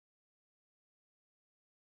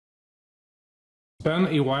It's been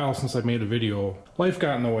a while since I've made a video. Life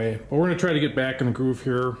got in the way, but we're going to try to get back in the groove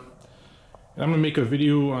here. And I'm going to make a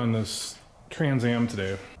video on this Trans Am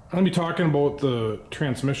today. I'm going to be talking about the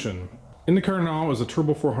transmission. In the car now is a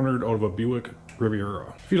Turbo 400 out of a Buick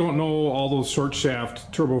Riviera. If you don't know, all those short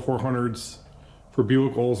shaft Turbo 400s for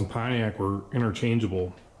Buick, Olds, and Pontiac were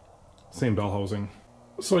interchangeable. Same bell housing.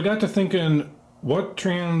 So I got to thinking, what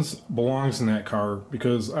trans belongs in that car?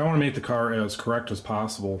 Because I want to make the car as correct as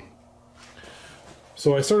possible.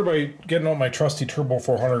 So I started by getting out my trusty Turbo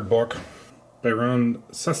 400 book by Ron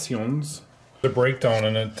Sessions. The breakdown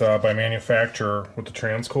in it by manufacturer, what the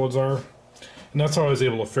trans codes are. And that's how I was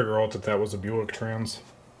able to figure out that that was a Buick trans.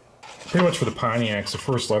 Pretty much for the Pontiacs, the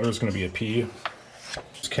first letter is going to be a P.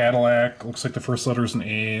 There's Cadillac, looks like the first letter is an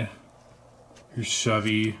A. Here's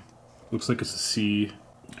Chevy, looks like it's a C.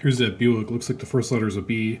 Here's that Buick, looks like the first letter is a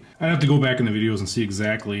B. I'd have to go back in the videos and see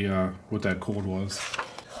exactly what that code was.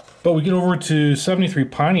 But we get over to 73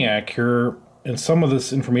 Pontiac here, and some of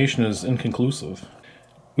this information is inconclusive.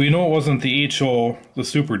 We know it wasn't the HO, the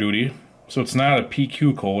Super Duty, so it's not a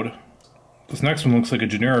PQ code. This next one looks like a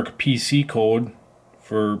generic PC code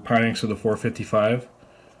for Pontiacs of the 455.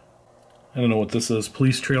 I don't know what this is,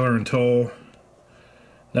 police trailer and tow.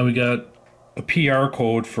 Now we got a PR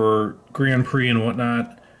code for Grand Prix and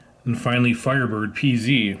whatnot, and finally Firebird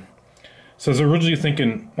PZ. So I was originally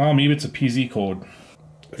thinking, well, maybe it's a PZ code.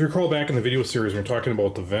 If you recall back in the video series when we were talking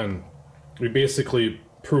about the VIN, we basically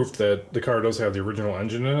proved that the car does have the original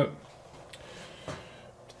engine in it.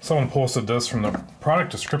 Someone posted this from the product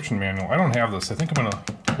description manual. I don't have this. I think I'm going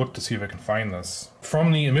to look to see if I can find this.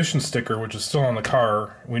 From the emission sticker, which is still on the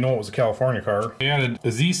car, we know it was a California car, they added a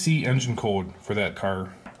ZC engine code for that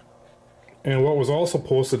car. And what was also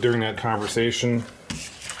posted during that conversation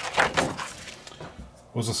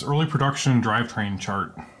was this early production drivetrain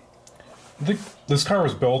chart. I think this car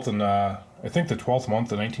was built in, I think the 12th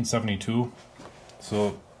month of 1972.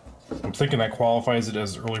 So I'm thinking that qualifies it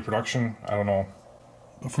as early production. I don't know.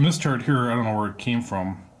 But from this chart here, I don't know where it came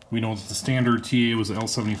from. We know that the standard TA was the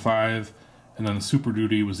L75, and then the Super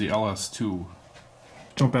Duty was the LS2.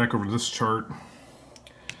 Jump back over to this chart.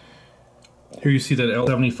 Here you see that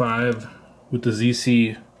L75 with the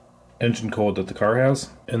ZC engine code that the car has.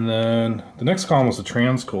 And then the next column was the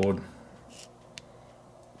trans code.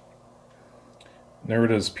 There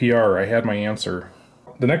it is, PR. I had my answer.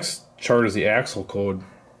 The next chart is the axle code.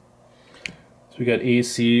 So we got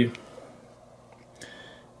AC, and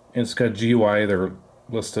it's got GUI there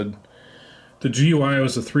listed. The GUI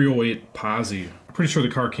was a 308 Posi. I'm pretty sure the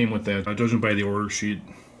car came with that, judging by the order sheet.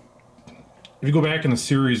 If you go back in the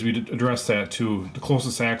series, we addressed that too. The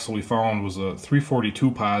closest axle we found was a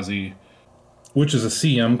 342 Posi, which is a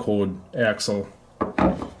CM code axle.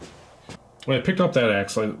 When I picked up that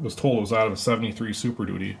axle, I was told it was out of a 73 Super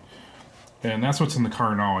Duty. And that's what's in the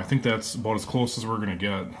car now. I think that's about as close as we're going to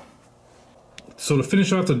get. So to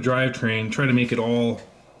finish off the drivetrain, try to make it all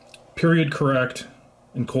period correct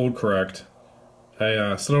and code correct,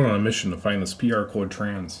 I set out on a mission to find this PR code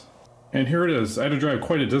trans. And here it is. I had to drive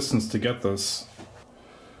quite a distance to get this.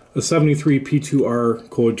 A 73 P2R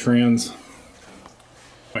code trans.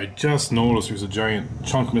 I just noticed there's a giant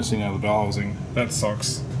chunk missing out of the bell housing. That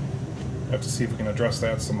sucks. I have to see if we can address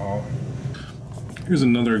that somehow. Here's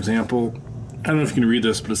another example. I don't know if you can read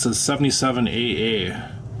this, but it says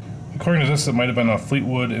 77AA. According to this, it might have been a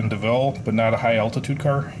Fleetwood in DeVille, but not a high altitude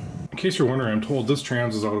car. In case you're wondering, I'm told this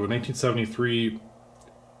trans is out of a 1973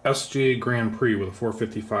 SJ Grand Prix with a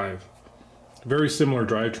 455. Very similar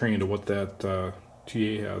drivetrain to what that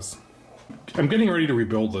TA has. I'm getting ready to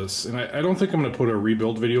rebuild this, and I don't think I'm going to put a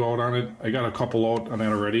rebuild video out on it. I got a couple out on that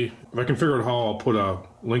already. If I can figure out how, I'll put a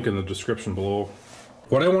link in the description below.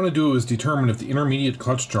 What I want to do is determine if the intermediate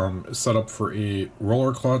clutch drum is set up for a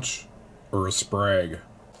roller clutch or a sprag.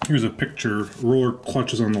 Here's a picture. Roller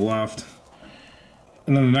clutch is on the left.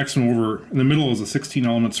 And then the next one over in the middle is a 16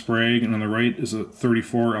 element sprag, and on the right is a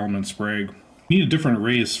 34 element sprag. You need a different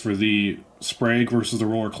race for the sprag versus the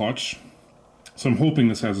roller clutch. So I'm hoping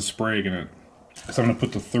this has a sprag in it, because I'm going to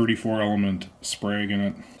put the 34 element sprag in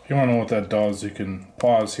it. If you want to know what that does, you can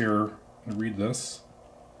pause here and read this.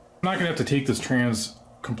 I'm not going to have to take this trans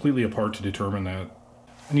completely apart to determine that.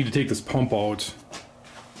 I need to take this pump out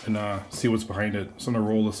and see what's behind it. So I'm going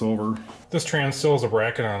to roll this over. This trans still has a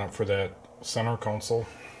bracket on it for that center console.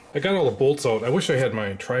 I got all the bolts out. I wish I had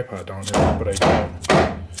my tripod down here, but I don't.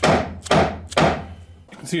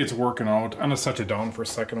 You can see it's working out. I'm going to set it down for a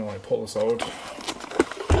second while I pull this out.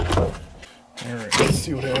 Alright, let's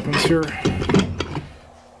see what happens here.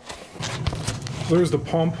 There's the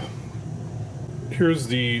pump. Here's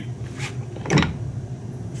the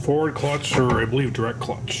forward clutch, or I believe direct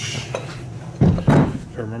clutch.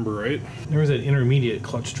 if I remember right. There was that intermediate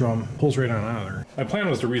clutch drum. Pulls right on out of there. My plan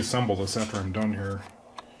was to reassemble this after I'm done here.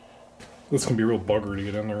 This can be a real bugger to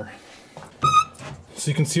get in there. So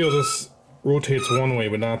you can see how this rotates one way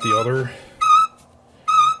but not the other.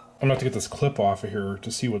 I'm gonna have to get this clip off of here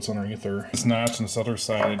to see what's underneath there. This notch on this other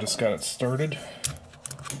side, I just got it started.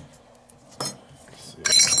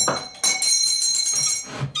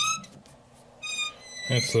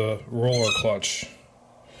 It's a roller clutch,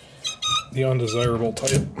 the undesirable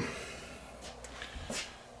type.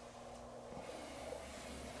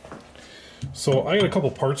 So I got a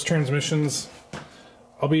couple parts transmissions.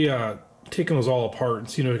 I'll be taking those all apart and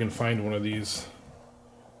seeing if I can find one of these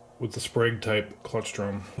with the Sprague type clutch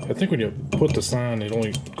drum. I think when you put this on, it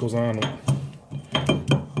only goes on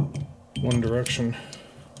one direction.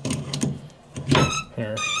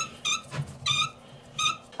 There.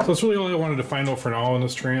 So that's really all I wanted to find out for now in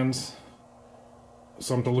this trans.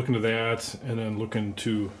 So I'm going to look into that and then look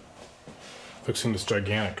into fixing this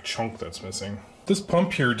gigantic chunk that's missing. This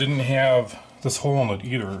pump here didn't have this hole in it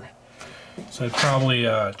either. So I'd probably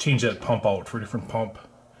change that pump out for a different pump.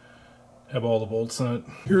 Have all the bolts in it.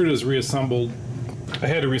 Here it is reassembled. I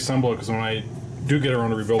had to reassemble it because when I do get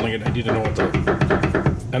around to rebuilding it, I need to know what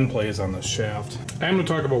the end play is on this shaft. I'm going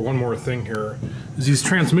to talk about one more thing here. These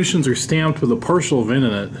transmissions are stamped with a partial VIN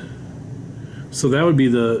in it. So that would be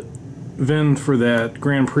the VIN for that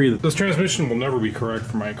Grand Prix. This transmission will never be correct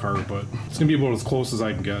for my car, but it's going to be about as close as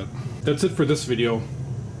I can get. That's it for this video.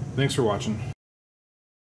 Thanks for watching.